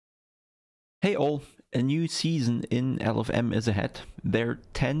Hey all, a new season in LFM is ahead. Their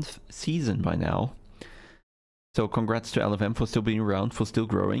 10th season by now. So congrats to LFM for still being around, for still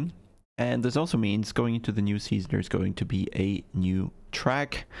growing. And this also means going into the new season there's going to be a new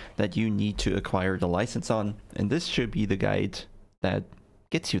track that you need to acquire the license on. And this should be the guide that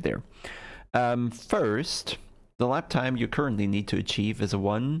gets you there. First, the lap time you currently need to achieve is a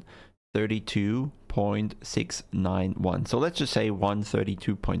 1:32.691. So let's just say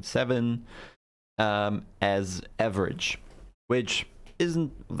 1:32.7 as average, which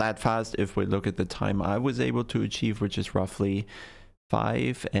isn't that fast if we look at the time I was able to achieve, which is roughly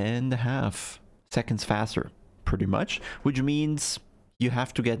 5.5 seconds faster, pretty much, which means you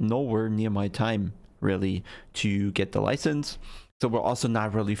have to get nowhere near my time really to get the license. So we're also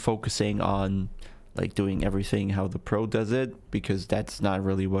not really focusing on like doing everything how the pro does it, because that's not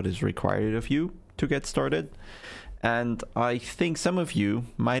really what is required of you to get started. And I think some of you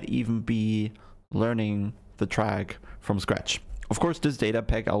might even be learning the track from scratch. Of course, this data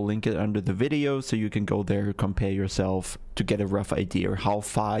pack, I'll link it under the video so you can go there, compare yourself to get a rough idea how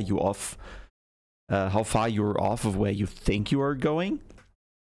far you're off of where you think you are going.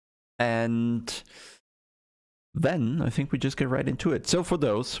 And then I think we just get right into it. So for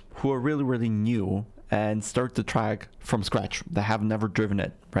those who are really new and start the track from scratch, they have never driven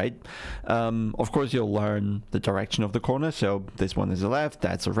it, right? Of course, you'll learn the direction of the corner. So this one is a left,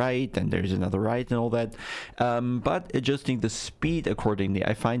 that's a right, and there's another right and all that. But adjusting the speed accordingly,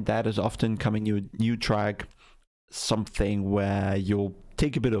 I find that is often coming to a new track, something where you'll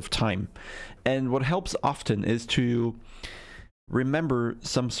take a bit of time. And what helps often is to remember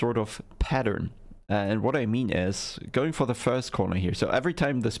some sort of pattern. And what I mean is going for the first corner here. So every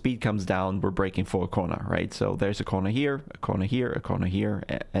time the speed comes down, we're braking for a corner, right? So there's a corner here, a corner here, a corner here,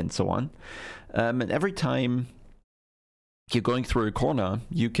 and so on. And every time you're going through a corner,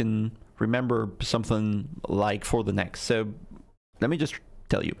 you can remember something like for the next. So let me just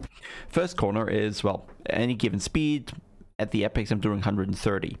tell you. First corner is, well, any given speed. At the apex, I'm doing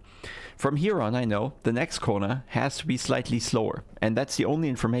 130. From here on, I know the next corner has to be slightly slower. And that's the only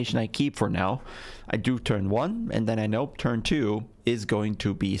information I keep for now. I do turn 1, and then I know turn 2 is going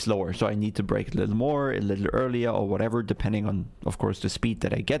to be slower. So I need to brake a little more, a little earlier, or whatever, depending on, of course, the speed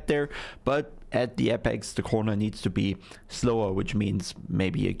that I get there. But at the apex, the corner needs to be slower, which means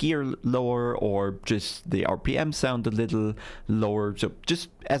maybe a gear lower, or just the RPM sound a little lower. So just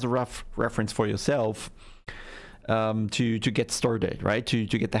as a rough reference for yourself, to get started, right? To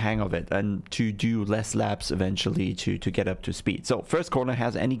get the hang of it and to do less laps eventually to get up to speed. So first corner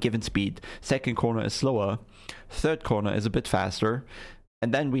has any given speed. Second corner is slower. Third corner is a bit faster.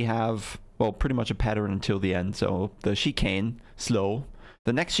 And then we have, well, pretty much a pattern until the end. So the chicane, slow.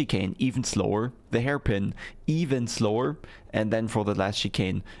 The next chicane, even slower. The hairpin, even slower. And then for the last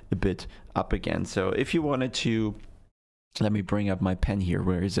chicane, a bit up again. So if you wanted to, let me bring up my pen here.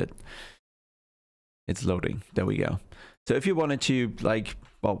 Where is it? It's loading. There we go. So if you wanted to, like,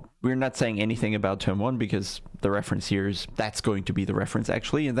 well, we're not saying anything about turn 1 because the reference here is, that's going to be the reference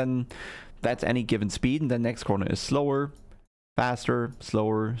actually. And then that's any given speed. And the next corner is slower, faster,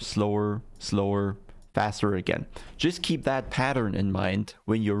 slower, slower, slower, faster again. Just keep that pattern in mind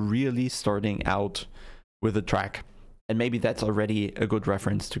when you're really starting out with a track. And maybe that's already a good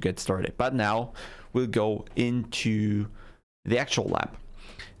reference to get started. But now we'll go into the actual lap.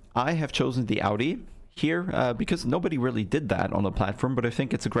 I have chosen the Audi here because nobody really did that on the platform, but I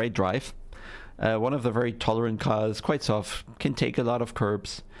think it's a great drive. One of the very tolerant cars, quite soft, can take a lot of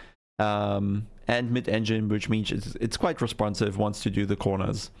curbs, and mid-engine, which means it's quite responsive, wants to do the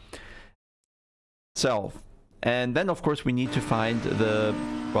corners. So, and then of course we need to find the,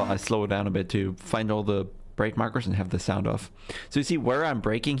 well, I slow it down a bit to find all the brake markers and have the sound off. So you see where I'm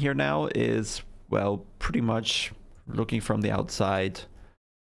braking here now is, well, pretty much looking from the outside,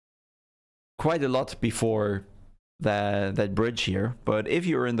 quite a lot before that bridge here. But if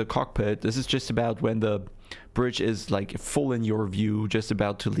you're in the cockpit, this is just about when the bridge is like full in your view, just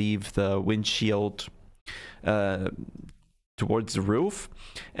about to leave the windshield towards the roof.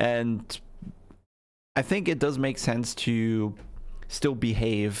 And I think it does make sense to still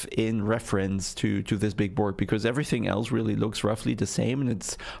behave in reference to this big board, because everything else really looks roughly the same and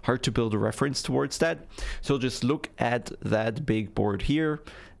it's hard to build a reference towards that. So just look at that big board here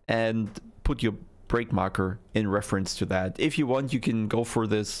and put your brake marker in reference to that. If you want, you can go for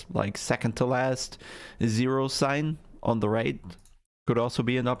this like second to last 0 sign on the right. Could also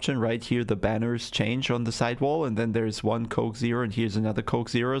be an option. Right here the banners change on the sidewall, and then there's one Coke 0 and here's another Coke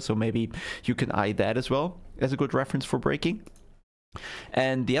 0, so maybe you can eye that as well as a good reference for braking.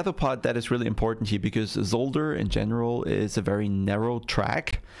 And the other part that is really important here, because ZOLDER in general is a very narrow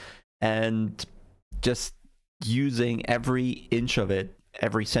track, and just using every inch of it,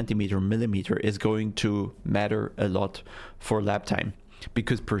 every centimeter, millimeter is going to matter a lot for lap time.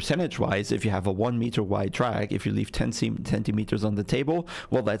 Because percentage wise, if you have a 1 meter wide track, if you leave 10 centimeters on the table,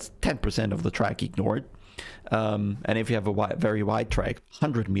 well, that's 10% of the track ignored. And if you have a very wide track,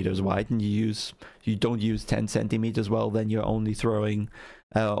 100 meters wide, and you don't use 10 centimeters, well, then you're only throwing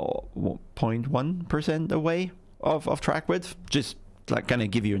 0.1% away of track width. Just like kind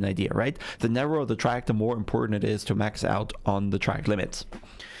of give you an idea, right? The narrower the track, the more important it is to max out on the track limits.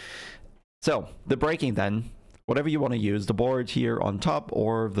 So the braking then, whatever you want to use, the board here on top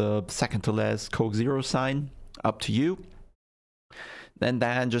or the second to last Coke Zero sign, up to you. And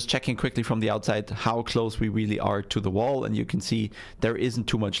then just checking quickly from the outside how close we really are to the wall, and you can see there isn't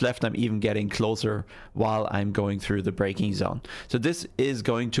too much left. I'm even getting closer while I'm going through the braking zone. So this is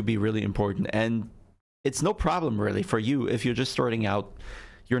going to be really important, and it's no problem really for you if you're just starting out.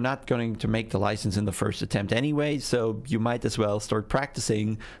 You're not going to make the license in the first attempt anyway, so you might as well start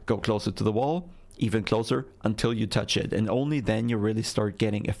practicing, go closer to the wall, even closer until you touch it, and only then you really start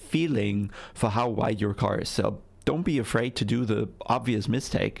getting a feeling for how wide your car is. So don't be afraid to do the obvious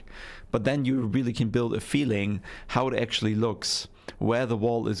mistake, but then you really can build a feeling how it actually looks, where the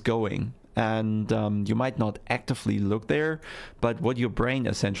wall is going. And you might not actively look there, but what your brain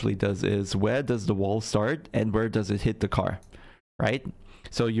essentially does is, where does the wall start and where does it hit the car, right?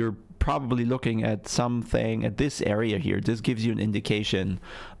 So you're probably looking at something at this area here. This gives you an indication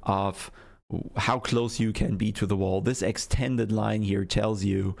of how close you can be to the wall. This extended line here tells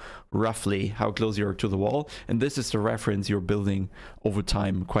you roughly how close you are to the wall, and this is the reference you're building over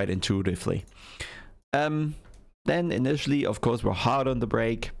time quite intuitively. Then initially, of course, we're hard on the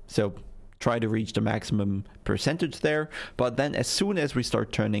brake, so try to reach the maximum percentage there. But then as soon as we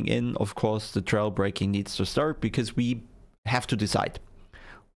start turning in, of course, the trail braking needs to start, because we have to decide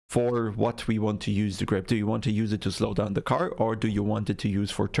for what we want to use the grip. Do you want to use it to slow down the car, or do you want it to use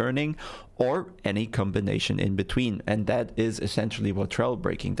for turning, or any combination in between? And that is essentially what trail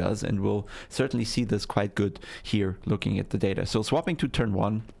braking does, and we'll certainly see this quite good here looking at the data. So swapping to turn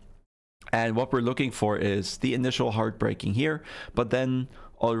 1, and what we're looking for is the initial hard braking here, but then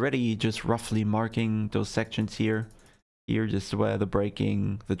already just roughly marking those sections here just where the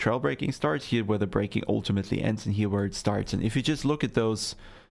braking, the trail braking starts, here where the braking ultimately ends, and here where it starts. And if you just look at those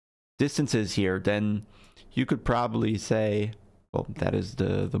distances here, then you could probably say, well, that is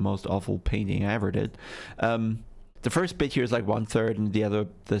the most awful painting I ever did. The first bit here is like 1/3, and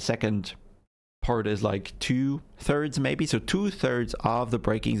the second part is like 2/3 maybe. So 2/3 of the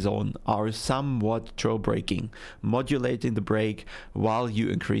braking zone are somewhat trail braking, modulating the brake while you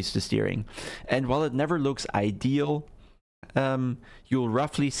increase the steering. And while it never looks ideal, you'll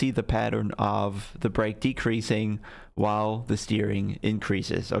roughly see the pattern of the brake decreasing while the steering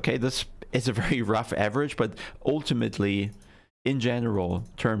increases. Okay, this is a very rough average, but ultimately, in general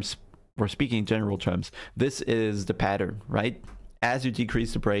terms, we're speaking in general terms, this is the pattern, right? As you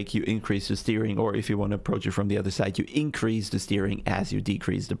decrease the brake, you increase the steering, or if you want to approach it from the other side, you increase the steering as you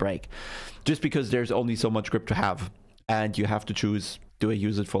decrease the brake. Just because there's only so much grip to have, and you have to choose, do I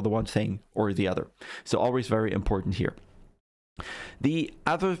use it for the one thing or the other? So always very important here. The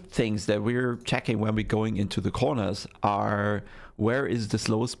other things that we're checking when we're going into the corners are, where is the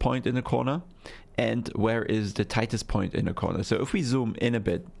slowest point in the corner and where is the tightest point in the corner. So if we zoom in a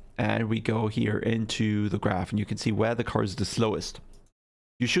bit and we go here into the graph, and you can see where the car is the slowest,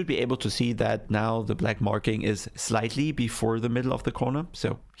 you should be able to see that now the black marking is slightly before the middle of the corner.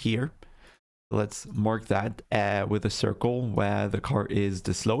 So here, let's mark that with a circle where the car is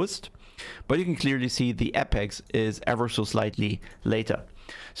the slowest. But you can clearly see the apex is ever so slightly later.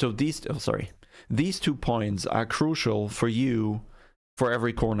 So these 2 points are crucial for you for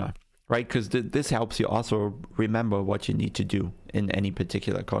every corner, right? Because this helps you also remember what you need to do in any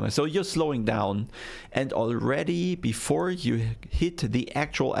particular corner. So you're slowing down, and already before you hit the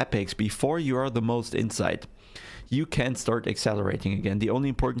actual apex, before you are the most inside, you can start accelerating again. The only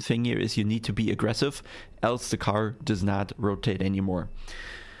important thing here is you need to be aggressive, else the car does not rotate anymore.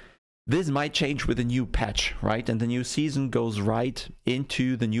 This might change with a new patch, right? And the new season goes right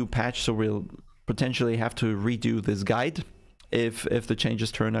into the new patch, so we'll potentially have to redo this guide if the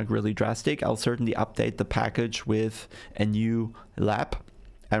changes turn out really drastic. I'll certainly update the package with a new lap,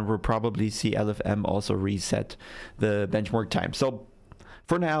 and we'll probably see LFM also reset the benchmark time. So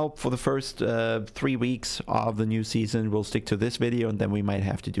for now, for the first 3 weeks of the new season, we'll stick to this video, and then we might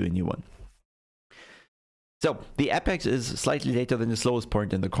have to do a new one. So the apex is slightly later than the slowest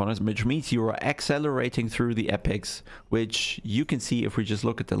point in the corners, which means you are accelerating through the apex, which you can see if we just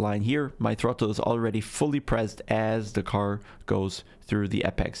look at the line here. My throttle is already fully pressed as the car goes through the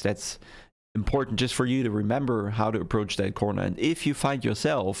apex. That's important just for you to remember how to approach that corner. And if you find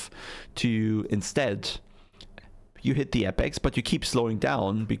yourself to instead you hit the apex, but you keep slowing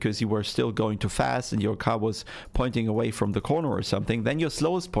down because you were still going too fast and your car was pointing away from the corner or something, then your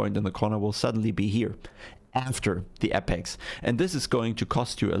slowest point in the corner will suddenly be here after the apex, and this is going to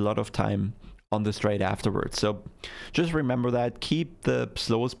cost you a lot of time on the straight afterwards. So just remember that. Keep the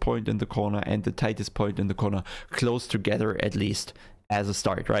slowest point in the corner and the tightest point in the corner close together, at least as a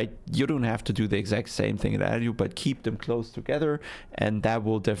start, right? You don't have to do the exact same thing that I do, but keep them close together, and that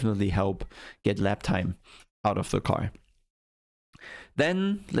will definitely help get lap time out of the car.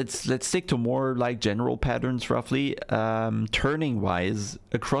 Then let's stick to more like general patterns roughly. Turning wise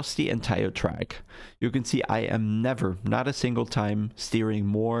across the entire track, you can see I am never, not a single time, steering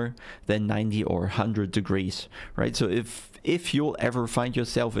more than 90 or 100 degrees, right? So if you'll ever find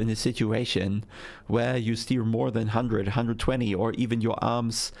yourself in a situation where you steer more than 100, 120, or even your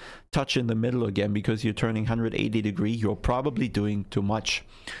arms touch in the middle again because you're turning 180 degrees, you're probably doing too much.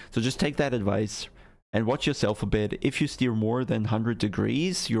 So just take that advice and watch yourself a bit. If you steer more than 100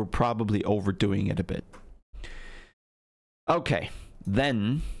 degrees, you're probably overdoing it a bit. Okay,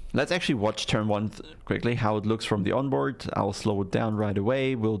 then let's actually watch turn one quickly, how it looks from the onboard. I'll slow it down right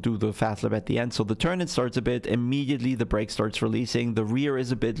away. We'll do the fast lap at the end. So the turn, it starts a bit. Immediately the brake starts releasing. The rear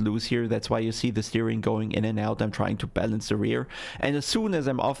is a bit loose here. That's why you see the steering going in and out. I'm trying to balance the rear. And as soon as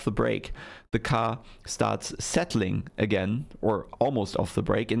I'm off the brake, the car starts settling again, or almost off the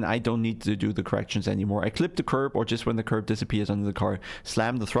brake, and I don't need to do the corrections anymore. I clip the curb, or just when the curb disappears under the car,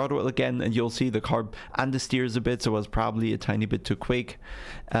 slam the throttle again, and you'll see the car understeers a bit, so it was probably a tiny bit too quick.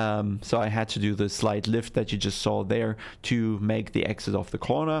 So I had to do the slight lift that you just saw there to make the exit off the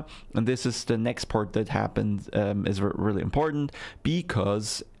corner. And this is the next part that happened, is really important,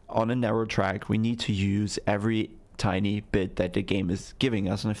 because on a narrow track we need to use every tiny bit that the game is giving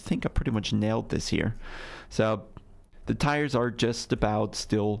us, and I think I pretty much nailed this here. So the tires are just about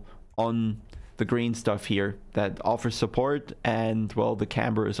still on the green stuff here that offers support, and well, the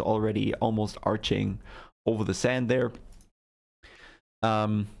camber is already almost arching over the sand there.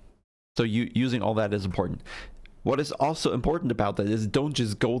 So using all that is important. What is also important about that is don't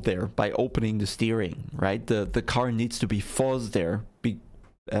just go there by opening the steering, right? The car needs to be fuzzed there,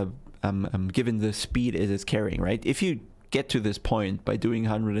 given the speed it is carrying, right? If you get to this point by doing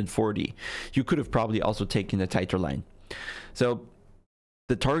 140, you could have probably also taken a tighter line. So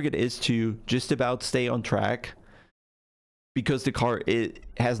the target is to just about stay on track, because the car, it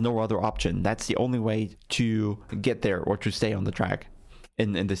has no other option. That's the only way to get there or to stay on the track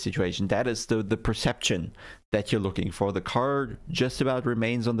in this situation. That is the perception that you're looking for. The car just about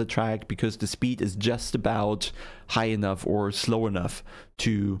remains on the track because the speed is just about high enough or slow enough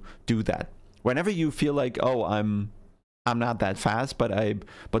to do that. Whenever you feel like, oh, I'm not that fast, but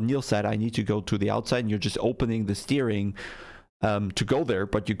Neil said I need to go to the outside, and you're just opening the steering to go there,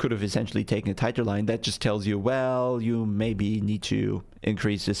 but you could have essentially taken a tighter line, that just tells you, well, you maybe need to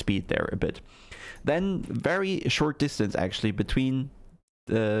increase the speed there a bit. Then very short distance actually between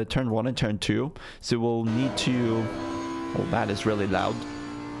turn 1 and turn 2, so we'll need to, oh, that is really loud.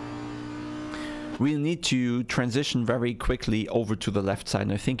 We'll need to transition very quickly over to the left side,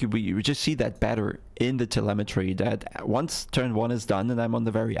 and I think we just see that better in the telemetry, that once turn 1 is done and I'm on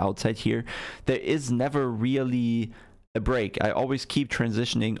the very outside here, there is never really a break. I always keep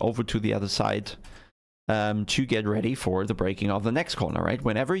transitioning over to the other side to get ready for the braking of the next corner, right?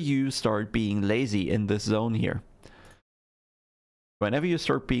 Whenever you start being lazy in this zone here, whenever you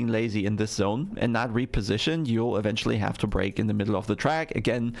start being lazy in this zone and not reposition, you'll eventually have to brake in the middle of the track,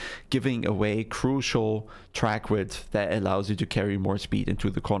 again giving away crucial track width that allows you to carry more speed into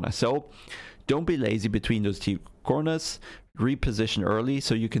the corner. So don't be lazy between those two corners. Reposition early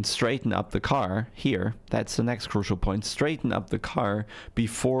so you can straighten up the car here. That's the next crucial point. Straighten up the car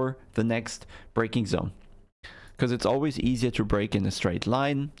before the next braking zone, because it's always easier to brake in a straight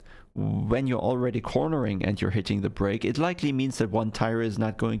line. When you're already cornering and you're hitting the brake, it likely means that one tire is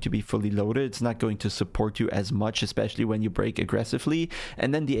not going to be fully loaded. It's not going to support you as much, especially when you brake aggressively,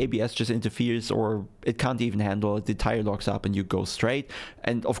 and then the ABS just interferes, or it can't even handle it. The tire locks up and you go straight,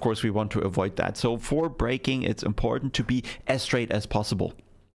 and of course we want to avoid that. So for braking, it's important to be as straight as possible.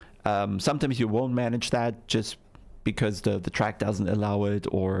 Sometimes you won't manage that. Just because the track doesn't allow it,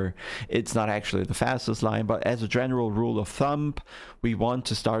 or it's not actually the fastest line. But as a general rule of thumb, we want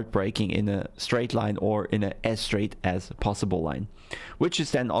to start braking in a straight line or in a as straight as possible line, which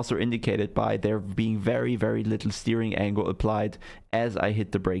is then also indicated by there being very, very little steering angle applied as I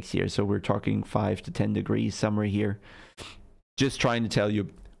hit the brakes here. So we're talking 5 to 10 degrees somewhere here. Just trying to tell you,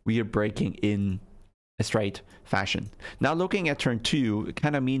 we are braking in a straight fashion. Now looking at turn 2, it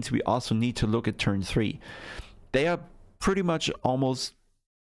kind of means we also need to look at turn 3. They are pretty much almost,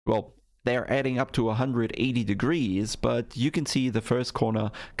 well, they are adding up to 180 degrees, but you can see the first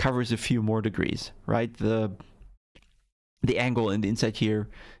corner covers a few more degrees, right? The angle in the inside here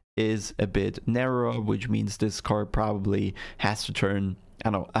is a bit narrower, which means this car probably has to turn, I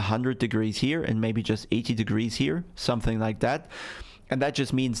don't know, 100 degrees here and maybe just 80 degrees here, something like that. And that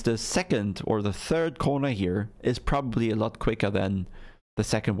just means the second or the third corner here is probably a lot quicker than the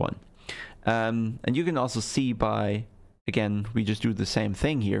second one. And you can also see by, again, we just do the same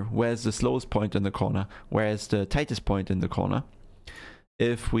thing here. Where's the slowest point in the corner? Where's the tightest point in the corner?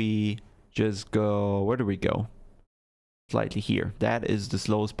 If we just go, where do we go? Slightly here. That is the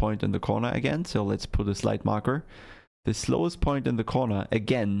slowest point in the corner again. So let's put a slight marker. The slowest point in the corner,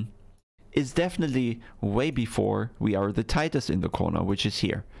 again, is definitely way before we are the tightest in the corner, which is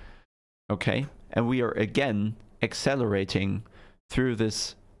here. Okay? And we are, again, accelerating through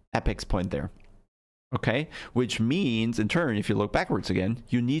this apex point there. Okay, which means in turn, if you look backwards again,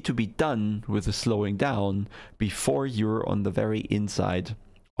 you need to be done with the slowing down before you're on the very inside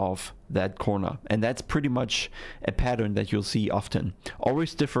of that corner. And that's pretty much a pattern that you'll see often.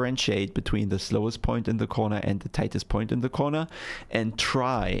 Always differentiate between the slowest point in the corner and the tightest point in the corner, and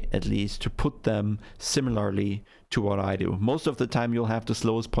try at least to put them similarly to what I do. Most of the time you'll have the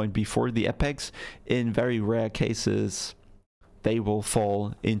slowest point before the apex. In very rare cases they will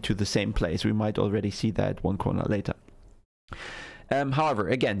fall into the same place. We might already see that one corner later. However,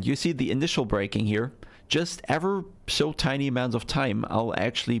 again, you see the initial braking here. Just ever so tiny amounts of time, I'll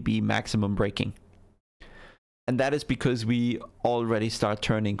actually be maximum braking. And that is because we already start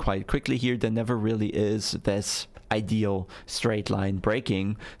turning quite quickly here. There never really is this ideal straight line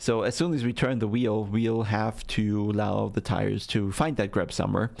braking. So as soon as we turn the wheel, we'll have to allow the tires to find that grip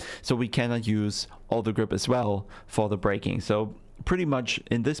somewhere. So we cannot use all the grip as well for the braking. So pretty much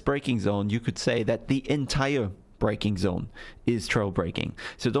in this braking zone, you could say that the entire braking zone is trail braking.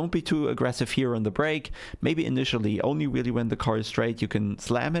 So don't be too aggressive here on the brake. Maybe initially, only really when the car is straight, you can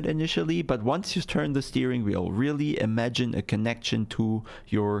slam it initially, but once you turn the steering wheel, really imagine a connection to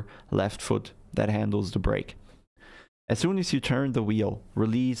your left foot that handles the brake. As soon as you turn the wheel,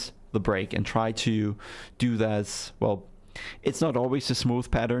 release the brake and try to do that. Well, it's not always a smooth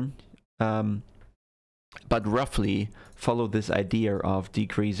pattern, but roughly follow this idea of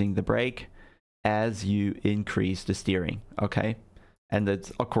decreasing the brake as you increase the steering. Okay, and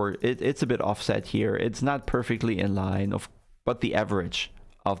it's of course it's a bit offset here. It's not perfectly in line but the average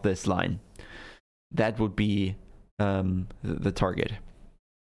of this line, that would be the target.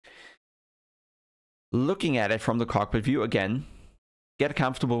 Looking at it from the cockpit view again, get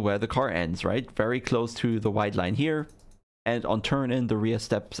comfortable where the car ends, right? Very close to the white line here, and on turn in the rear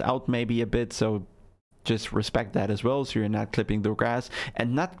steps out maybe a bit, so just respect that as well, so you're not clipping the grass.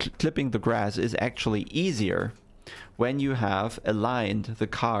 And not clipping the grass is actually easier when you have aligned the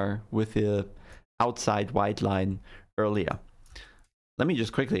car with the outside white line earlier. Let me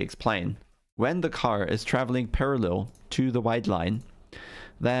just quickly explain. When the car is traveling parallel to the white line,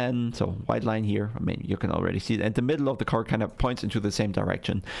 then, so white line here, I mean, you can already see it, and the middle of the car kind of points into the same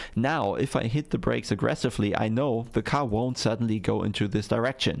direction. Now, if I hit the brakes aggressively, I know the car won't suddenly go into this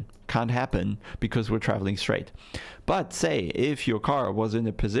direction. Can't happen because we're traveling straight. But say if your car was in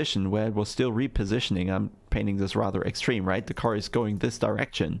a position where it was still repositioning, I'm painting this rather extreme, right? The car is going this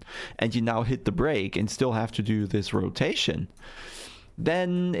direction, and you now hit the brake and still have to do this rotation,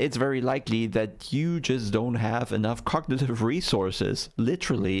 then it's very likely that you just don't have enough cognitive resources,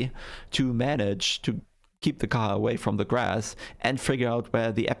 literally, to manage to keep the car away from the grass and figure out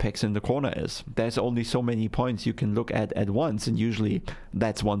where the apex in the corner is. There's only so many points you can look at once, and usually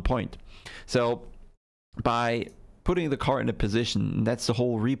that's one point. So by putting the car in a position, that's the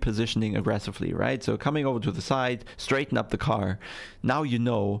whole repositioning aggressively, right? So coming over to the side, straighten up the car. Now you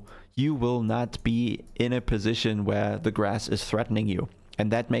know you will not be in a position where the grass is threatening you,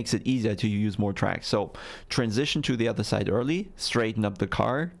 and that makes it easier to use more track. So transition to the other side early, straighten up the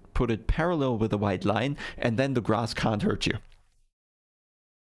car, put it parallel with the white line, and then the grass can't hurt you.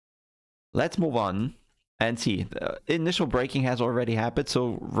 Let's move on and see. The initial braking has already happened,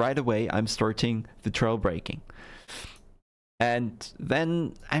 so right away I'm starting the trail braking. And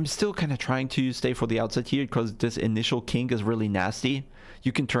then I'm still kind of trying to stay for the outside here because this initial kink is really nasty.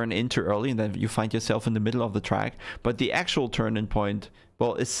 You can turn in too early and then you find yourself in the middle of the track. But the actual turn-in point,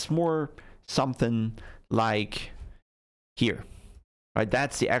 well, it's more something like here. Right,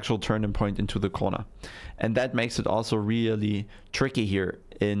 that's the actual turn-in point into the corner. And that makes it also really tricky here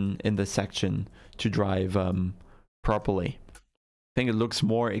in this section to drive properly. I think it looks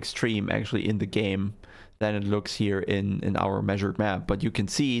more extreme actually in the game than it looks here in our measured map. But you can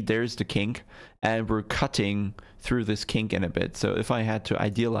see there's the kink and we're cutting through this kink in a bit. So if I had to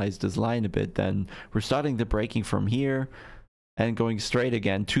idealize this line a bit, then we're starting the braking from here and going straight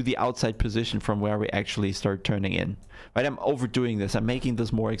again to the outside position from where we actually start turning in. Right, I'm overdoing this. I'm making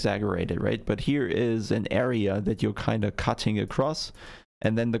this more exaggerated, right? But here is an area that you're kind of cutting across,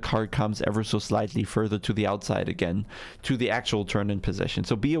 and then the car comes ever so slightly further to the outside again to the actual turn-in position.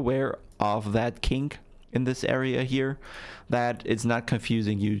 So be aware of that kink in this area here, that it's not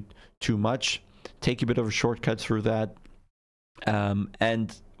confusing you too much. Take a bit of a shortcut through that.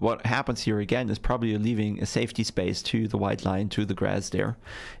 And what happens here again is probably you're leaving a safety space to the white line, to the grass there.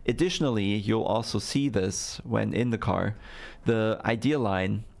 Additionally, you'll also see this when in the car. The ideal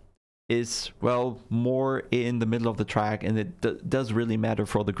line is, well, more in the middle of the track, and it does really matter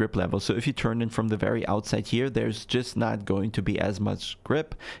for the grip level. So if you turn in from the very outside here, there's just not going to be as much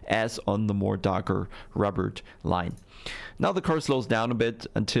grip as on the more darker rubbered line. Now the car slows down a bit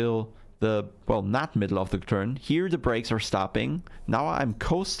until the, well, not middle of the turn. Here the brakes are stopping. Now I'm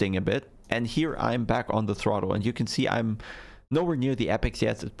coasting a bit, and here I'm back on the throttle, and you can see I'm nowhere near the apex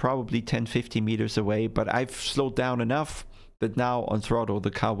yet. It's probably 10-15 meters away, but I've slowed down enough that now on throttle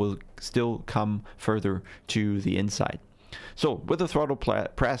the car will still come further to the inside. So with the throttle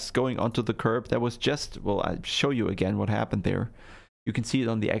press going onto the curb, that was just, well, I'll show you again what happened there. You can see it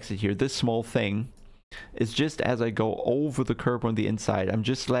on the exit here. This small thing is just as I go over the curb on the inside, I'm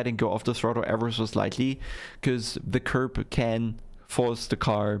just letting go of the throttle ever so slightly because the curb can force the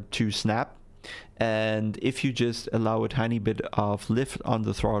car to snap. And if you just allow a tiny bit of lift on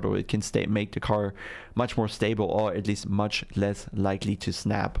the throttle, it can make the car much more stable, or at least much less likely to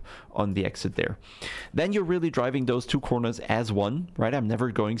snap on the exit there. Then you're really driving those two corners as one, right? I'm never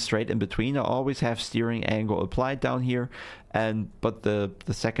going straight in between. I always have steering angle applied down here, but the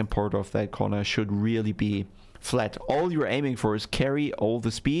second part of that corner should really be flat. All you're aiming for is carry all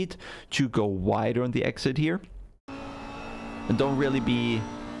the speed to go wider on the exit here, and don't really be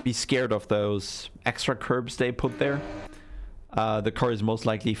scared of those extra curbs they put there. The car is most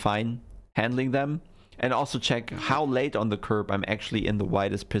likely fine handling them. And also check how late on the curb I'm actually in the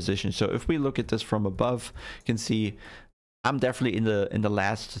widest position. So if we look at this from above, you can see I'm definitely in the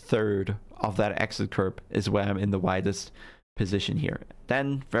last third of that exit curb is where I'm in the widest position here.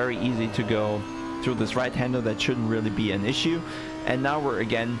 Then very easy to go through this right-hander. That shouldn't really be an issue. And now we're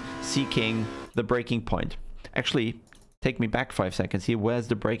again seeking the braking point. Actually, take me back 5 seconds here. Where's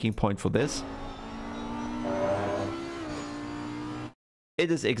the braking point for this? It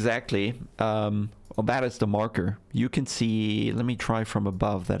is exactly, well, that is the marker. You can see, let me try from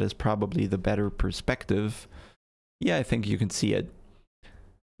above. That is probably the better perspective. Yeah, I think you can see it.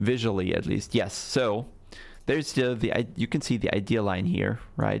 Visually, at least. Yes, so there's you can see the ideal line here,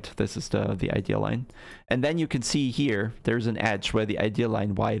 right? This is the ideal line. And then you can see here, there's an edge where the ideal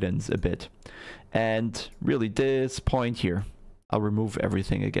line widens a bit. And really this point here, I'll remove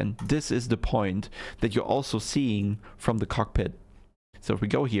everything again. This is the point that you're also seeing from the cockpit. So if we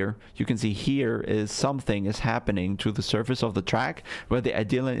go here, you can see here is something is happening to the surface of the track where the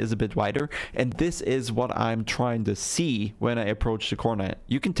ideal line is a bit wider. And this is what I'm trying to see when I approach the corner.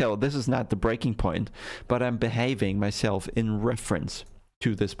 You can tell this is not the braking point, but I'm behaving myself in reference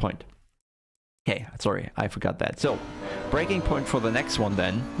to this point. Okay, sorry, I forgot that. So braking point for the next one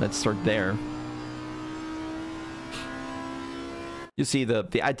then. Let's start there. You see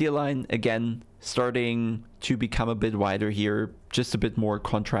the ideal line again starting to become a bit wider here, just a bit more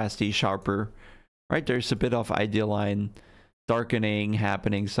contrasty, sharper. Right, there's a bit of ideal line darkening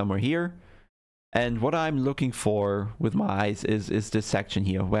happening somewhere here. And what I'm looking for with my eyes is this section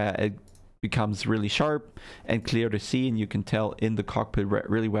here where it becomes really sharp and clear to see, and you can tell in the cockpit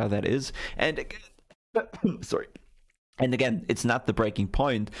really where that is. And again, sorry. And again, it's not the braking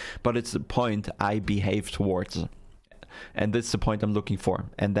point, but it's the point I behave towards. And this is the point I'm looking for.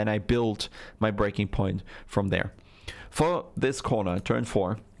 And then I build my braking point from there. For this corner, turn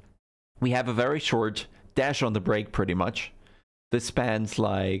 4, we have a very short dash on the brake pretty much. This spans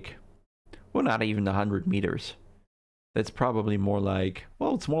like, well, not even 100 meters. That's probably more like,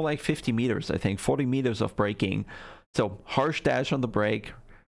 well, it's more like 50 meters, I think. 40 meters of braking. So harsh dash on the brake,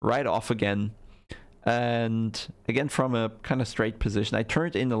 right off again. And again, from a kind of straight position, I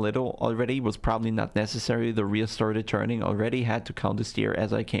turned in a little already, was probably not necessary. The rear started turning already, had to counter steer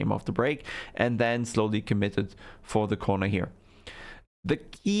as I came off the brake, and then slowly committed for the corner here. The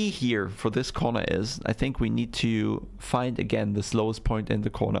key here for this corner is, I think we need to find again the slowest point in the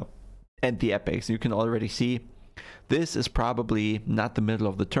corner and the apex. You can already see this is probably not the middle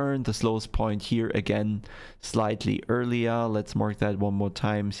of the turn. The slowest point here again slightly earlier. Let's mark that one more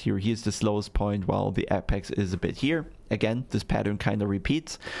time. Here's the slowest point while the apex is a bit here. Again, this pattern kind of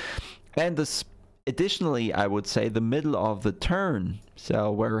repeats. And this additionally, I would say the middle of the turn,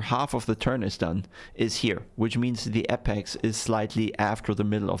 so where half of the turn is done, is here, which means the apex is slightly after the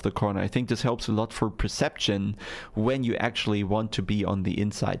middle of the corner. I think this helps a lot for perception when you actually want to be on the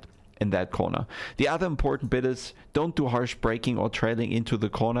inside in that corner. The other important bit is don't do harsh braking or trailing into the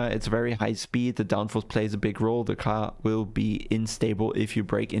corner. It's very high speed. The downforce plays a big role. The car will be unstable if you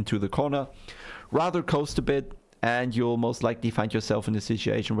brake into the corner. Rather coast a bit, and you'll most likely find yourself in a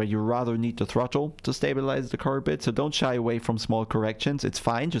situation where you rather need the throttle to stabilize the car a bit. So don't shy away from small corrections. It's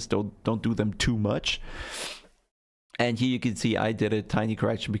fine, just don't do them too much. And here you can see I did a tiny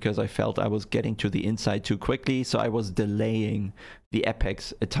correction because I felt I was getting to the inside too quickly. So I was delaying the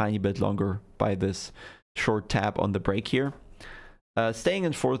apex a tiny bit longer by this short tap on the brake here. Staying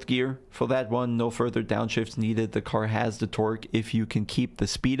in fourth gear for that one, no further downshifts needed. The car has the torque. If you can keep the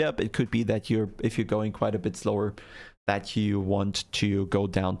speed up, it could be that if you're going quite a bit slower, that you want to go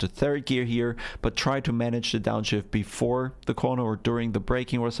down to third gear here, but try to manage the downshift before the corner or during the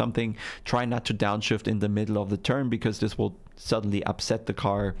braking or something. Try not to downshift in the middle of the turn because this will suddenly upset the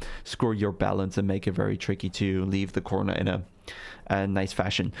car, screw your balance, and make it very tricky to leave the corner in a nice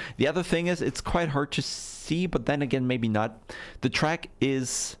fashion. The other thing is it's quite hard to see, but then again maybe not. The track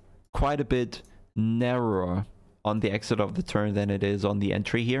is quite a bit narrower on the exit of the turn than it is on the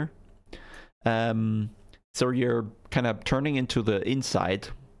entry here. So you're kind of turning into the inside,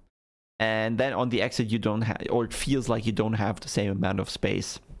 and then on the exit you don't have, or it feels like you don't have the same amount of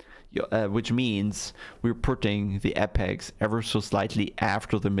space, which means we're putting the apex ever so slightly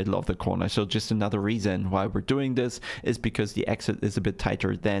after the middle of the corner. So just another reason why we're doing this is because the exit is a bit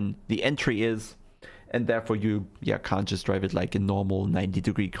tighter than the entry is, and therefore you can't just drive it like a normal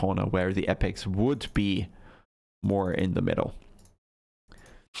 90-degree corner where the apex would be more in the middle.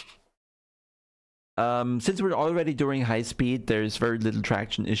 Since we're already doing high speed, there's very little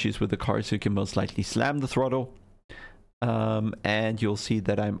traction issues with the car, so you can most likely slam the throttle. And you'll see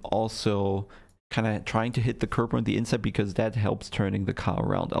that I'm also kind of trying to hit the curb on the inside because that helps turning the car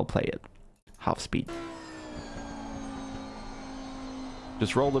around. I'll play it half speed.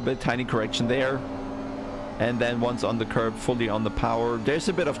 Just roll a bit, tiny correction there. And then once on the curb, fully on the power. There's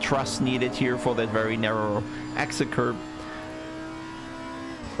a bit of trust needed here for that very narrow exit curb.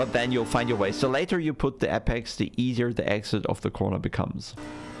 But then you'll find your way. So later you put the apex, the easier the exit of the corner becomes.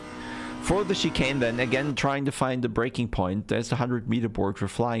 For the chicane then, again, trying to find the braking point. There's the 100-meter board. We're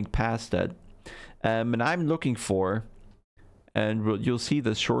flying past that. And I'm looking for, and you'll see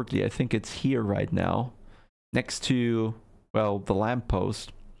this shortly, I think it's here right now, next to, well, the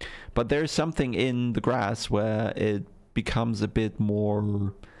lamppost. But there's something in the grass where it becomes a bit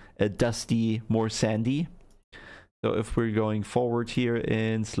more dusty, more sandy. So if we're going forward here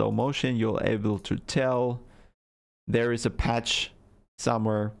in slow motion, you'll be able to tell there is a patch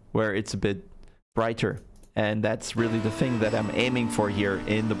somewhere where it's a bit brighter. And that's really the thing that I'm aiming for here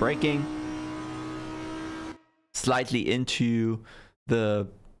in the braking. Slightly into the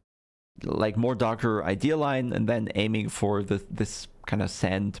like more darker ideal line, and then aiming for this kind of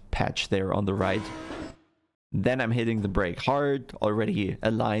sand patch there on the right. Then I'm hitting the brake hard, already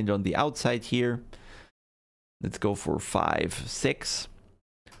aligned on the outside here. Let's go for 5, 6.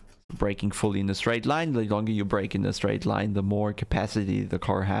 Braking fully in a straight line. The longer you brake in a straight line, the more capacity the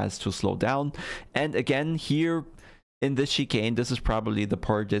car has to slow down. And again, here in this chicane, this is probably the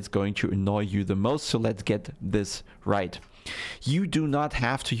part that's going to annoy you the most. So let's get this right. You do not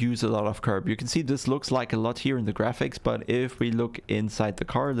have to use a lot of curb. You can see this looks like a lot here in the graphics, but if we look inside the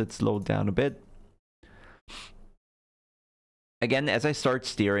car, let's slow down a bit. Again, as I start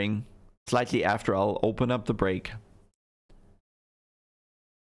steering, slightly after, I'll open up the brake.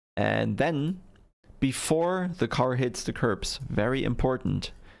 And then, before the car hits the curbs, very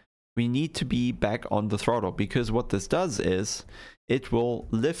important, we need to be back on the throttle, because what this does is it will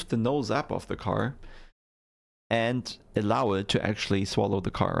lift the nose up of the car and allow it to actually swallow the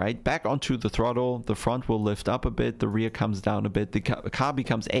car, right? Back onto the throttle, the front will lift up a bit, the rear comes down a bit, the car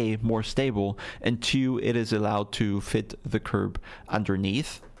becomes A, more stable, and 2, it is allowed to fit the curb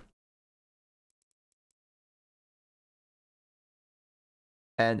underneath.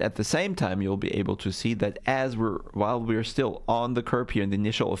 And at the same time, you'll be able to see that while we're still on the curb here in the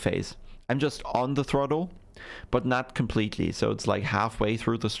initial phase, I'm just on the throttle, but not completely. So it's like halfway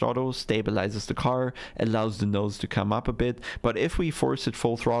through the throttle, stabilizes the car, allows the nose to come up a bit. But if we force it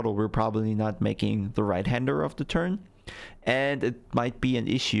full throttle, we're probably not making the right-hander of the turn. And it might be an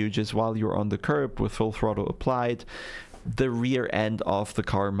issue just while you're on the curb with full throttle applied. The rear end of the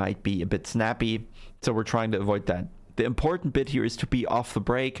car might be a bit snappy. So we're trying to avoid that. The important bit here is to be off the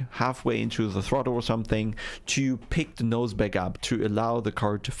brake halfway into the throttle or something to pick the nose back up to allow the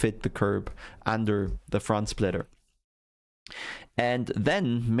car to fit the curb under the front splitter. And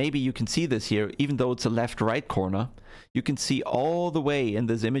then maybe you can see this here, even though it's a left-right corner, you can see all the way in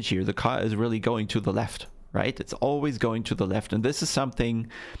this image here, the car is really going to the left, right? It's always going to the left. And this is something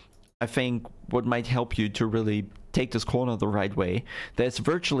I think what might help you to really take this corner the right way. There's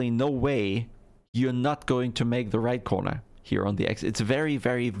virtually no way you're not going to make the right corner here on the exit. It's very,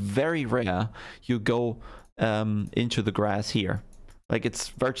 very, very rare you go into the grass here. Like, it's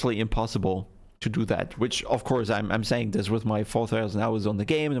virtually impossible to do that, which of course I'm saying this with my 4,000 hours on the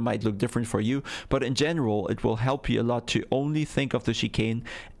game, and it might look different for you, but in general it will help you a lot to only think of the chicane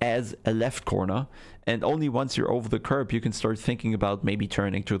as a left corner, and only once you're over the curb you can start thinking about maybe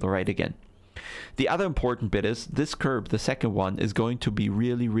turning to the right again. The other important bit is this curb, the second one, is going to be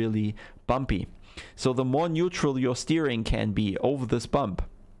really, really bumpy. So the more neutral your steering can be over this bump,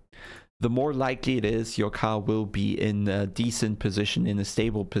 the more likely it is your car will be in a decent position, in a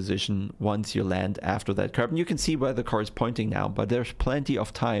stable position once you land after that curb. And you can see where the car is pointing now, but there's plenty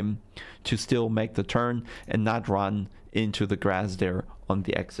of time to still make the turn and not run into the grass there on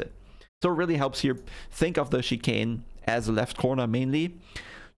the exit. So it really helps here. Think of the chicane as a left corner mainly.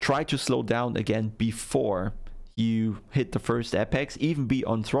 Try to slow down again before you hit the first apex, even be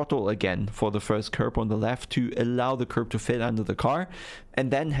on throttle again for the first curb on the left to allow the curb to fit under the car,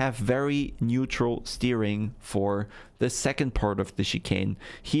 and then have very neutral steering for the second part of the chicane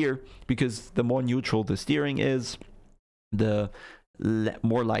here, because the more neutral the steering is, the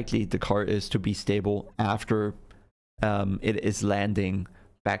more likely the car is to be stable after it is landing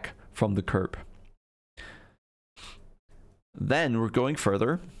back from the curb. Then we're going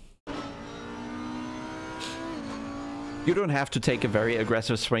further. You don't have to take a very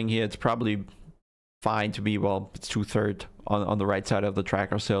aggressive swing here. It's probably fine to be, well, it's 2/3 on the right side of the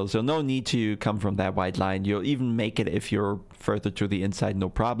track or so. So no need to come from that white line. You'll even make it if you're further to the inside, no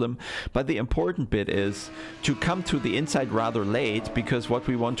problem. But the important bit is to come to the inside rather late, because what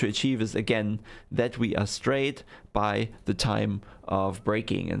we want to achieve is, again, that we are straight by the time of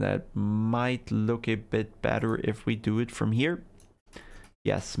braking. And that might look a bit better if we do it from here.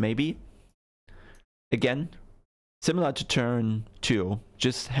 Yes, maybe. Again, similar to turn 2,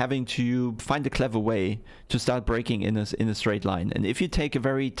 just having to find a clever way to start braking in a straight line. And if you take a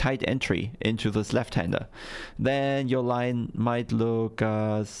very tight entry into this left-hander, then your line might look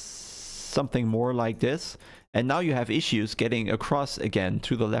something more like this. And now you have issues getting across again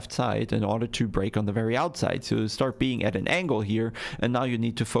to the left side in order to brake on the very outside. So you start being at an angle here, and now you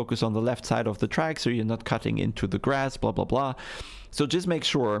need to focus on the left side of the track so you're not cutting into the grass, blah, blah, blah. So just make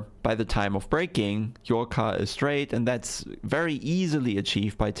sure by the time of braking, your car is straight, and that's very easily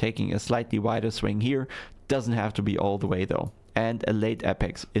achieved by taking a slightly wider swing here. Doesn't have to be all the way though. And a late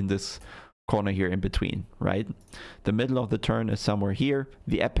apex in this corner here in between, right? The middle of the turn is somewhere here.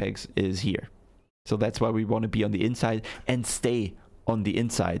 The apex is here. So that's why we want to be on the inside and stay on the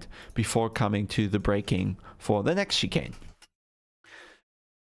inside before coming to the braking for the next chicane.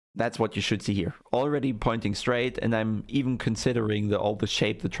 That's what you should see here. Already pointing straight, and I'm even considering all the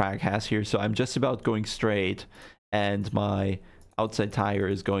shape the track has here. So I'm just about going straight, and my outside tire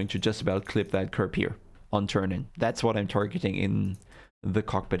is going to just about clip that curb here on turn-in. That's what I'm targeting in the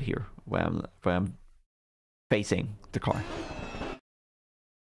cockpit here, where I'm facing the car.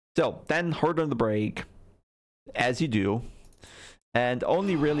 So then hard on the brake, as you do, and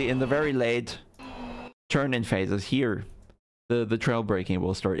only really in the very late turn-in phases here, the trail braking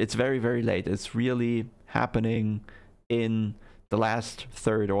will start. It's very, very late. It's really happening in the last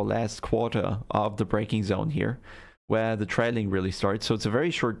third or last quarter of the braking zone here, where the trailing really starts. So it's a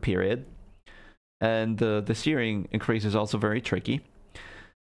very short period, and the steering increase is also very tricky.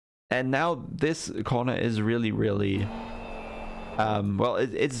 And now this corner is really, really well,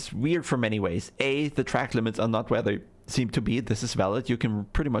 it's weird for many ways. A, the track limits are not where they seem to be. This is valid. You can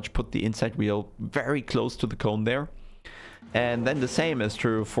pretty much put the inside wheel very close to the cone there. And then the same is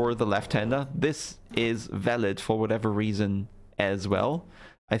true for the left-hander. This is valid for whatever reason as well.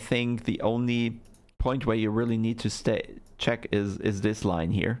 I think the only point where you really need to check is this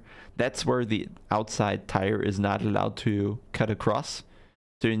line here. That's where the outside tire is not allowed to cut across.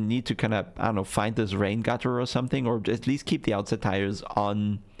 So you need to kind of, I don't know, find this rain gutter or something, or at least keep the outside tires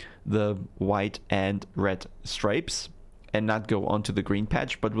on the white and red stripes and not go onto the green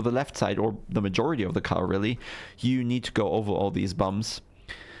patch. But with the left side, or the majority of the car really, you need to go over all these bumps.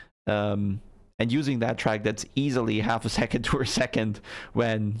 And using that track, that's easily half a second to a second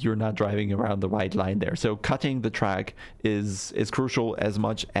when you're not driving around the white line there. So cutting the track is crucial as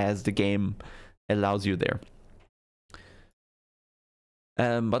much as the game allows you there.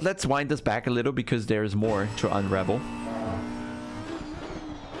 But let's wind this back a little because there's more to unravel.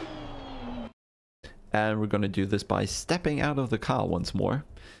 And we're going to do this by stepping out of the car once more.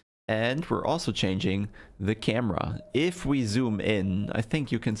 And we're also changing the camera. If we zoom in, I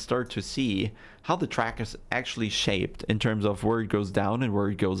think you can start to see how the track is actually shaped in terms of where it goes down and where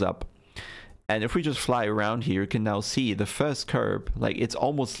it goes up. And if we just fly around here, you can now see the first curb, like it's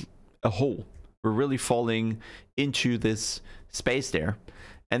almost a hole. We're really falling into this space there.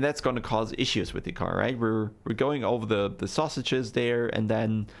 And that's going to cause issues with the car, right? We're going over the sausages there and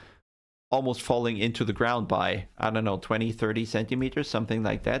then almost falling into the ground by, I don't know, 20, 30 centimeters, something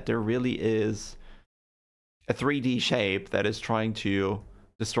like that. There really is a 3D shape that is trying to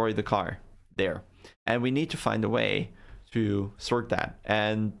destroy the car there. And we need to find a way to sort that.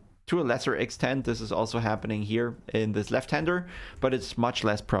 And to a lesser extent, this is also happening here in this left-hander, but it's much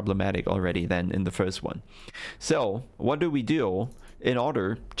less problematic already than in the first one. So what do we do in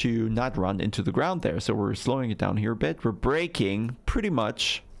order to not run into the ground there? So we're slowing it down here a bit. We're braking pretty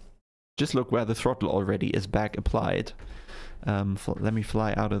much. Just look where the throttle already is back applied. Let me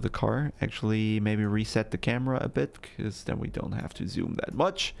fly out of the car. Actually, maybe reset the camera a bit, because then we don't have to zoom that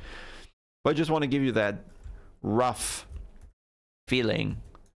much. But I just want to give you that rough feeling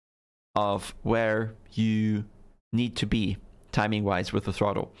of where you need to be timing-wise with the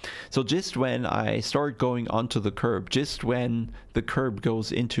throttle. So just when I start going onto the curb, just when the curb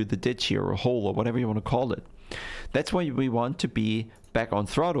goes into the ditch here, or hole, or whatever you want to call it, that's why we want to be back on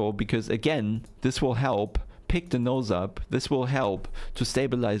throttle, because again, this will help pick the nose up. This will help to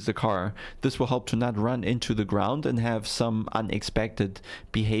stabilize the car. This will help to not run into the ground and have some unexpected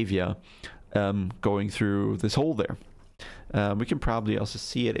behavior going through this hole there. We can probably also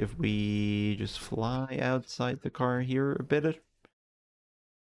see it if we just fly outside the car here a bit.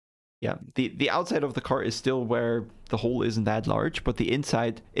 Yeah, the outside of the car is still where the hole isn't that large, but the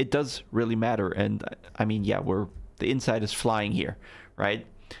inside, it does really matter. And I mean, yeah, the inside is flying here, right?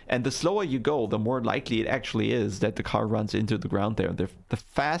 And the slower you go, the more likely it actually is that the car runs into the ground there. The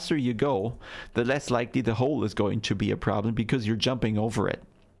faster you go, the less likely the hole is going to be a problem because you're jumping over it.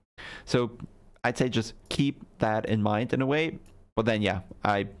 So I'd say just keep that in mind in a way. But then, yeah,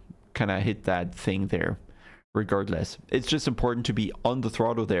 I kind of hit that thing there regardless. It's just important to be on the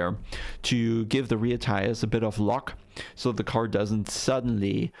throttle there to give the rear tires a bit of lock so the car doesn't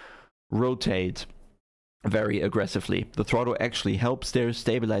suddenly rotate very aggressively. The throttle actually helps there,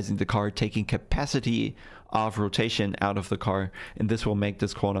 stabilizing the car, taking capacity of rotation out of the car, and this will make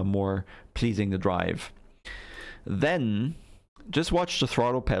this corner more pleasing to drive. Then just watch the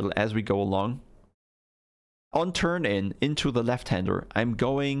throttle pedal as we go along. On turn in into the left-hander, I'm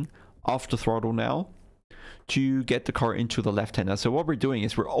going off the throttle now to get the car into the left-hander. So what we're doing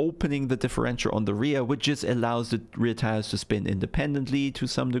is we're opening the differential on the rear, which just allows the rear tires to spin independently to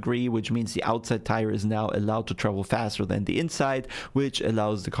some degree, which means the outside tire is now allowed to travel faster than the inside, which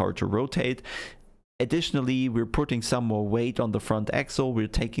allows the car to rotate. Additionally, we're putting some more weight on the front axle. We're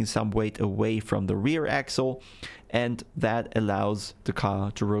taking some weight away from the rear axle, and that allows the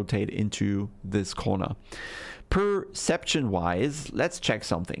car to rotate into this corner. Perception wise, let's check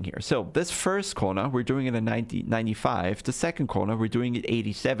something here. So this first corner, we're doing it at 95. The second corner, we're doing it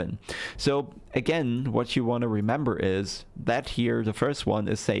 87. So again, what you want to remember is that here, the first one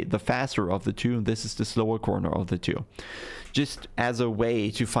is, say, the faster of the two, and this is the slower corner of the two. Just as a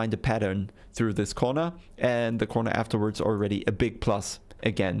way to find a pattern through this corner, and the corner afterwards already a big plus.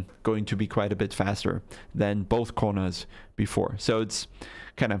 Again, going to be quite a bit faster than both corners before. So it's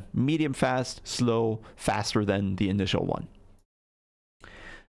kind of medium fast, slow, faster than the initial one.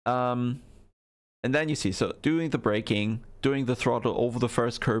 And then you see, so doing the braking, doing the throttle over the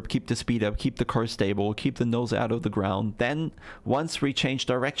first curb, keep the speed up, keep the car stable, keep the nose out of the ground. Then once we change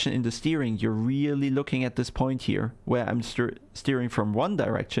direction in the steering, you're really looking at this point here where I'm steering from one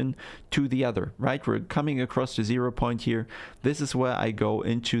direction to the other, right? We're coming across the 0 point here. This is where I go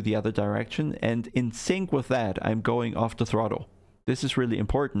into the other direction, and in sync with that, I'm going off the throttle. This is really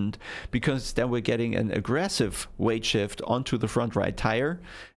important because then we're getting an aggressive weight shift onto the front right tire,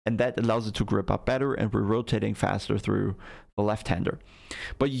 and that allows it to grip up better, and we're rotating faster through the left-hander.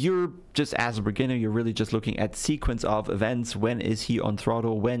 But you're just, as a beginner, you're really just looking at sequence of events. When is he on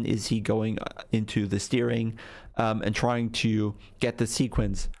throttle? When is he going into the steering? And trying to get the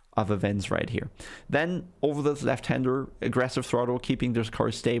sequence of events right here. Then over the left-hander, aggressive throttle, keeping this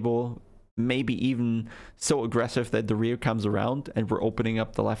car stable, maybe even so aggressive that the rear comes around and we're opening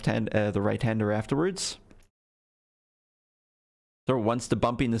up the the right-hander afterwards. So once the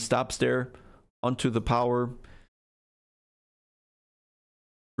bumpiness stops there, onto the power,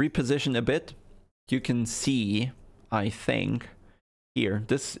 reposition a bit. You can see, I think, here,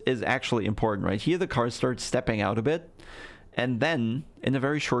 this is actually important, right? Here the car starts stepping out a bit, and then in a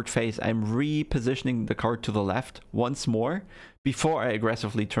very short phase, I'm repositioning the car to the left once more before I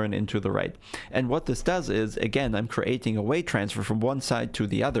aggressively turn into the right. And what this does is, again, I'm creating a weight transfer from one side to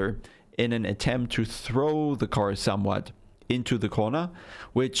the other in an attempt to throw the car somewhat into the corner,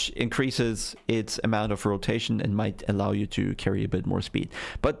 which increases its amount of rotation and might allow you to carry a bit more speed.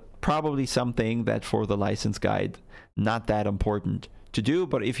 But probably something that for the license guide, not that important to do.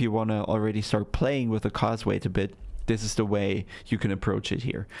 But if you want to already start playing with the car's weight a bit, this is the way you can approach it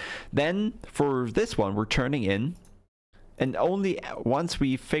here. Then for this one, we're turning in, and only once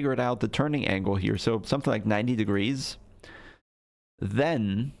we figured out the turning angle here, so something like 90 degrees,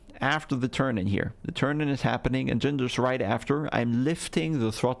 then after the turn in here, the turn in is happening, and then just right after, I'm lifting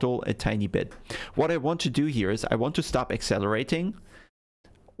the throttle a tiny bit. What I want to do here is I want to stop accelerating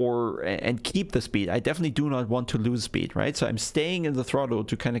and keep the speed. I definitely do not want to lose speed, right? So I'm staying in the throttle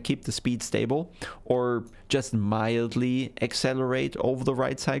to kind of keep the speed stable, or just mildly accelerate over the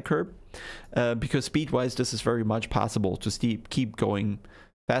right side curb, because speed-wise, this is very much possible to keep going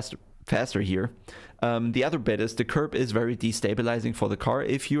faster here. The other bit is the curb is very destabilizing for the car.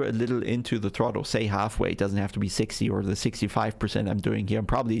 If you're a little into the throttle, say halfway, it doesn't have to be 60 or the 65% I'm doing here. I'm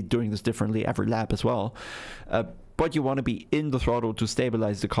probably doing this differently every lap as well. But you want to be in the throttle to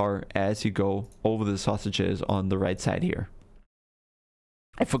stabilize the car as you go over the sausages on the right side here.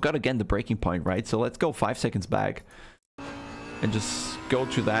 I forgot again the braking point, right? So let's go 5 seconds back and just go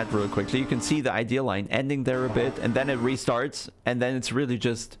to that real quickly. You can see the ideal line ending there a bit, and then it restarts, and then it's really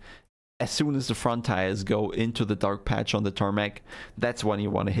just as soon as the front tires go into the dark patch on the tarmac, that's when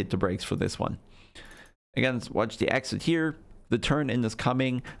you want to hit the brakes for this one. Again, let's watch the exit here. The turn in is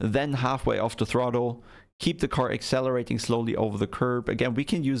coming, then halfway off the throttle. Keep the car accelerating slowly over the curb. Again, we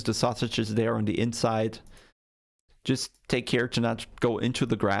can use the sausages there on the inside. Just take care to not go into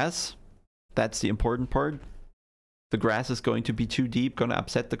the grass. That's the important part. The grass is going to be too deep, going to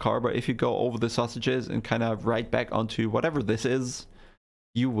upset the car. But if you go over the sausages and kind of right back onto whatever this is,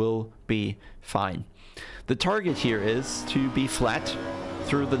 you will be fine. The target here is to be flat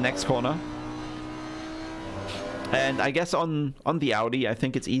through the next corner. And I guess on the Audi, I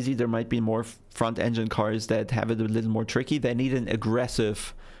think it's easy. There might be more front engine cars that have it a little more tricky. They need an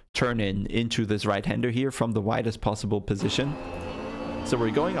aggressive turn into this right-hander here from the widest possible position. So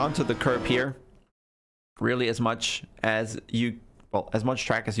we're going onto the curb here. Really as much as as much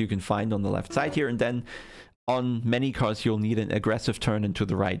track as you can find on the left side here. And then on many cars, you'll need an aggressive turn into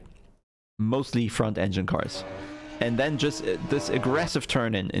the right. Mostly front engine cars. And then just this aggressive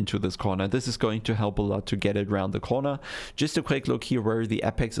turn into this corner. This is going to help a lot to get it around the corner. Just a quick look here where the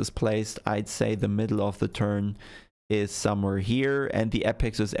apex is placed. I'd say the middle of the turn is somewhere here, and the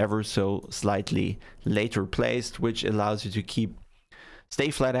apex is ever so slightly later placed, which allows you to stay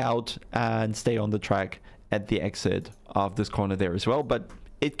flat out and stay on the track at the exit of this corner there as well. But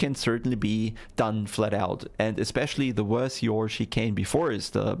it can certainly be done flat out, and especially the worse your chicane before is,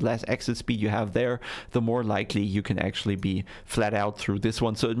 the less exit speed you have there, the more likely you can actually be flat out through this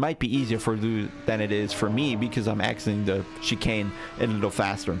one. So it might be easier for you than it is for me, because I'm exiting the chicane a little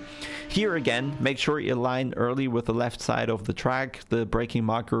faster. Here again, make sure you align early with the left side of the track. The braking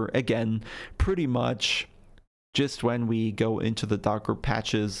marker, again, pretty much just when we go into the darker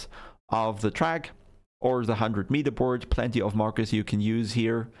patches of the track, or the 100-meter board. Plenty of markers you can use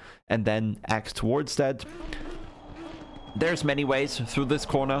here, and then act towards that. There's many ways through this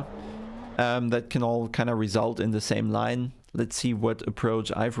corner that can all kind of result in the same line. Let's see what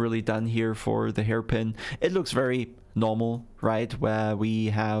approach I've really done here for the hairpin. It looks very normal, right, where we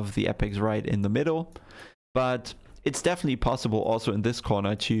have the apex right in the middle, but it's definitely possible also in this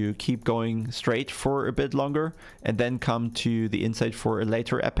corner to keep going straight for a bit longer and then come to the inside for a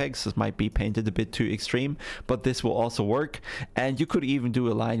later apex. This might be painted a bit too extreme, but this will also work. And you could even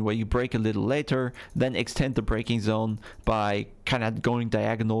do a line where you brake a little later, then extend the braking zone by kind of going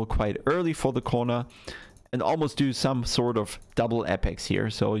diagonal quite early for the corner, and almost do some sort of double apex here.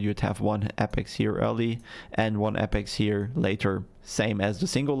 So you'd have one apex here early and one apex here later, same as the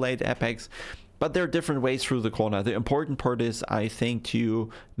single late apex. But there are different ways through the corner. The important part is, I think,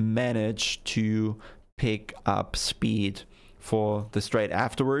 to manage to pick up speed for the straight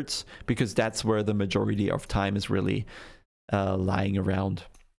afterwards, because that's where the majority of time is really lying around.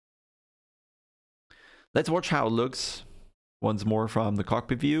 Let's watch how it looks once more from the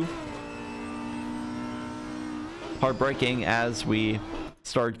cockpit view. Hard braking as we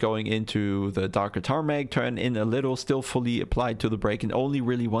start going into the darker tarmac, turn in a little, still fully applied to the brake, and only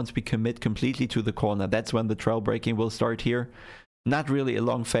really once we commit completely to the corner, that's when the trail braking will start here. Not really a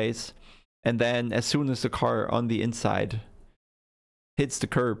long phase. And then as soon as the car on the inside hits the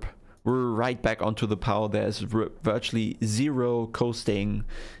curb, we're right back onto the power. There's virtually zero coasting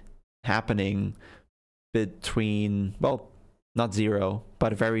happening between, well, not zero,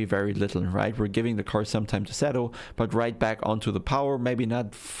 but very, very little, right? We're giving the car some time to settle, but right back onto the power, maybe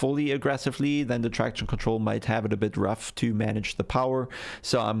not fully aggressively, then the traction control might have it a bit rough to manage the power.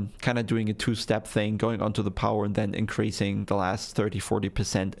 So I'm kind of doing a two-step thing, going onto the power and then increasing the last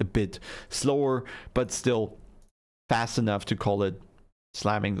 30-40% a bit slower, but still fast enough to call it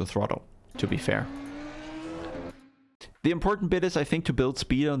slamming the throttle, to be fair. The important bit is, I think, to build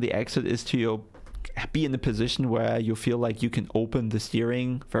speed on the exit is to be in a position where you feel like you can open the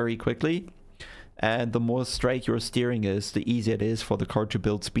steering very quickly. And the more straight your steering is, the easier it is for the car to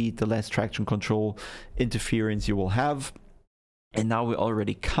build speed, the less traction control interference you will have. And now we're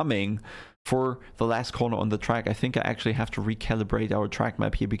already coming for the last corner on the track. I think I actually have to recalibrate our track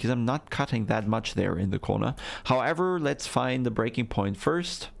map here because I'm not cutting that much there in the corner. However, let's find the braking point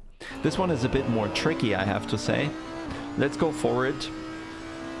first. This one is a bit more tricky, I have to say. Let's go forward.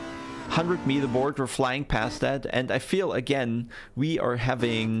 100-meter board, we're flying past that, and I feel again we are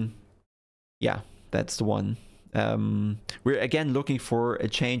having, yeah, that's the one. We're again looking for a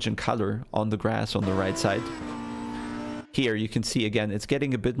change in color on the grass on the right side. Here you can see again it's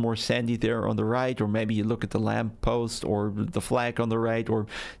getting a bit more sandy there on the right, or maybe you look at the lamp post or the flag on the right, or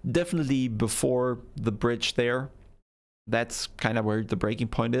definitely before the bridge there. That's kind of where the braking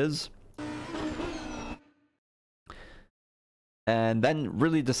point is. And then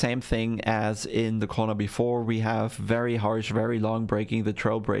really the same thing as in the corner before. We have very harsh, very long braking. The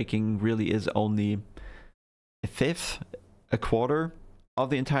trail braking really is only a fifth, a quarter of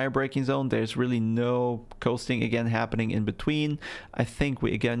the entire braking zone. There's really no coasting again happening in between. I think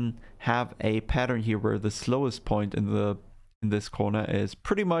we again have a pattern here where the slowest point in this corner is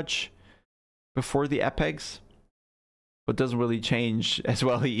pretty much before the apex. But doesn't really change as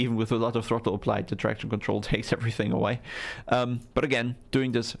well. Even with a lot of throttle applied, the traction control takes everything away. But again,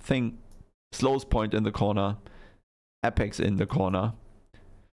 doing this thing, slowest point in the corner, apex in the corner,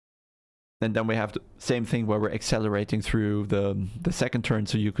 and then we have the same thing where we're accelerating through the second turn.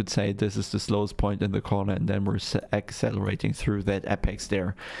 So you could say this is the slowest point in the corner, and then we're accelerating through that apex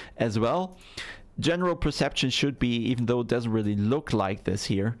there as well. General perception should be, even though it doesn't really look like this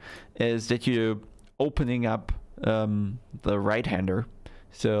here, is that you're opening up the right-hander.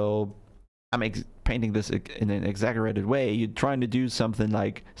 So I'm painting this in an exaggerated way. You're trying to do something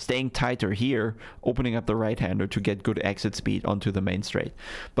like staying tighter here, opening up the right-hander to get good exit speed onto the main straight.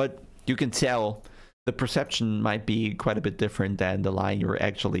 But you can tell the perception might be quite a bit different than the line you're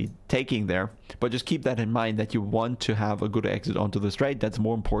actually taking there. But just keep that in mind, that you want to have a good exit onto the straight. That's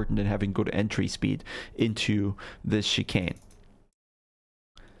more important than having good entry speed into this chicane.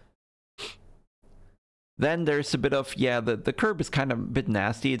 Then there's a bit of, yeah, the curb is kind of a bit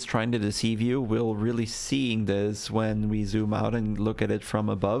nasty. It's trying to deceive you. We're really seeing this when we zoom out and look at it from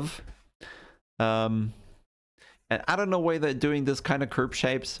above. And I don't know why they're doing this kind of curb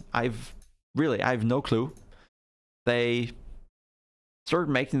shapes. I have no clue. They start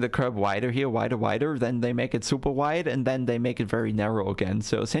making the curb wider here, wider, then they make it super wide, and then they make it very narrow again.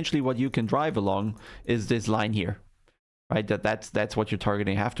 So essentially what you can drive along is this line here. Right, that's what you're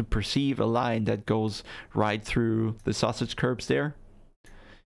targeting. You have to perceive a line that goes right through the sausage curbs there.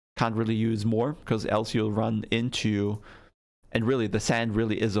 Can't really use more, because else you'll run into, and really the sand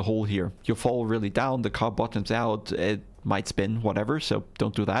really is a hole here. You'll fall really down, the car bottoms out, it might spin, whatever, so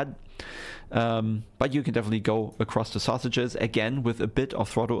don't do that. But you can definitely go across the sausages, again, with a bit of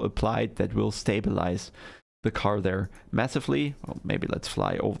throttle applied that will stabilize the car there massively. Well, maybe let's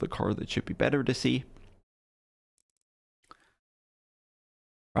fly over the car, that should be better to see.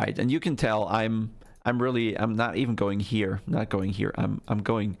 Right, and you can tell I'm not even going here, I'm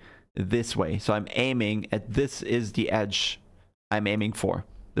going this way. So I'm aiming at, this is the edge I'm aiming for,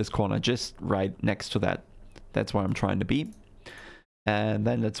 this corner, just right next to that. That's where I'm trying to be. And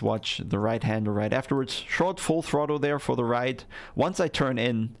then let's watch the right hander right afterwards. Short full throttle there for the right. Once I turn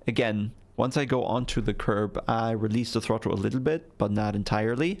in, again, once I go onto the curb, I release the throttle a little bit, but not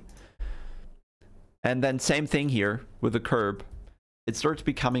entirely. And then same thing here with the curb. It starts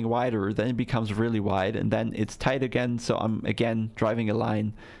becoming wider, then it becomes really wide, and then it's tight again. So I'm again driving a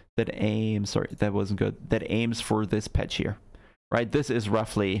line that aims, sorry, that wasn't good, that aims for this patch here, right? This is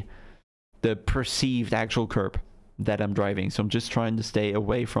roughly the perceived actual curb that I'm driving. So I'm just trying to stay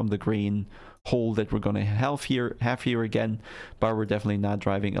away from the green hole that we're going to have here again, but we're definitely not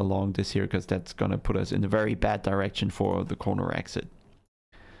driving along this here because that's going to put us in a very bad direction for the corner exit.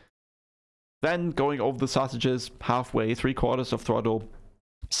 Then going over the sausages, halfway, 3/4 of throttle,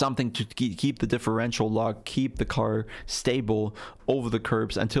 something to keep the differential locked, keep the car stable over the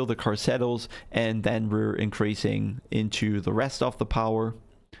curbs until the car settles, and then we're increasing into the rest of the power.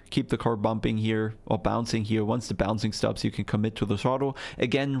 Keep the car bumping here or bouncing here. Once the bouncing stops, you can commit to the throttle.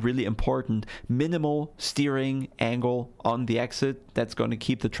 Again, really important, minimal steering angle on the exit. That's going to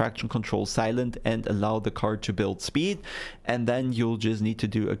keep the traction control silent and allow the car to build speed. And then you'll just need to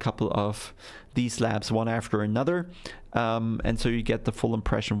do a couple of these laps one after another. And so you get the full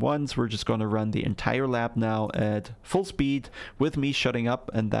impression once. We're just going to run the entire lap now at full speed with me shutting up,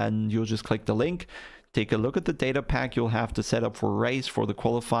 and then you'll just click the link. Take a look at the data pack you'll have to set up for race, for the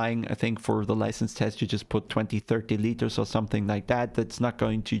qualifying. I think for the license test, you just put 20-30 liters or something like that. That's not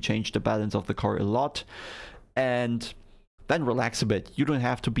going to change the balance of the car a lot. And then relax a bit. You don't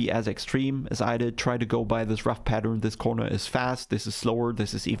have to be as extreme as I did. Try to go by this rough pattern. This corner is fast. This is slower.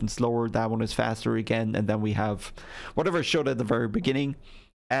 This is even slower. That one is faster again. And then we have whatever I showed at the very beginning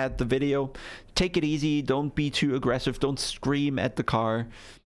at the video. Take it easy. Don't be too aggressive. Don't scream at the car.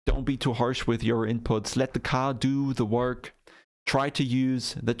 Don't be too harsh with your inputs. Let the car do the work. Try to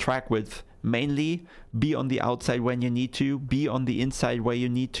use the track width mainly. Be on the outside when you need to. Be on the inside where you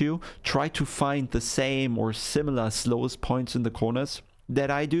need to. Try to find the same or similar slowest points in the corners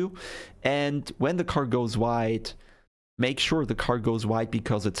that I do. And when the car goes wide, make sure the car goes wide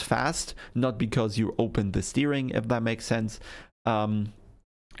because it's fast, not because you open the steering, if that makes sense. And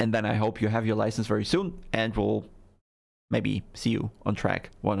then I hope you have your license very soon, and we'll maybe see you on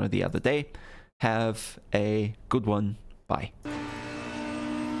track one or the other day. Have a good one. Bye.